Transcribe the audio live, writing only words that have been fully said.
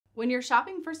When you're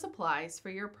shopping for supplies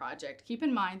for your project, keep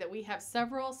in mind that we have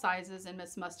several sizes in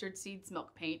Miss Mustard Seeds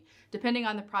milk paint, depending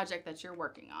on the project that you're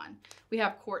working on. We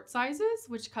have quart sizes,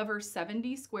 which cover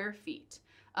 70 square feet.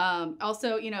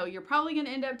 Also, you're probably going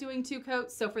to end up doing 2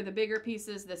 coats, so for the bigger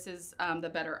pieces, this is the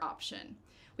better option.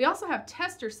 We also have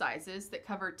tester sizes that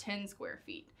cover 10 square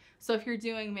feet. So if you're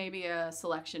doing maybe a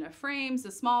selection of frames,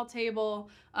 a small table,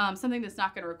 something that's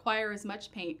not going to require as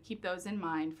much paint, keep those in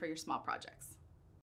mind for your small projects.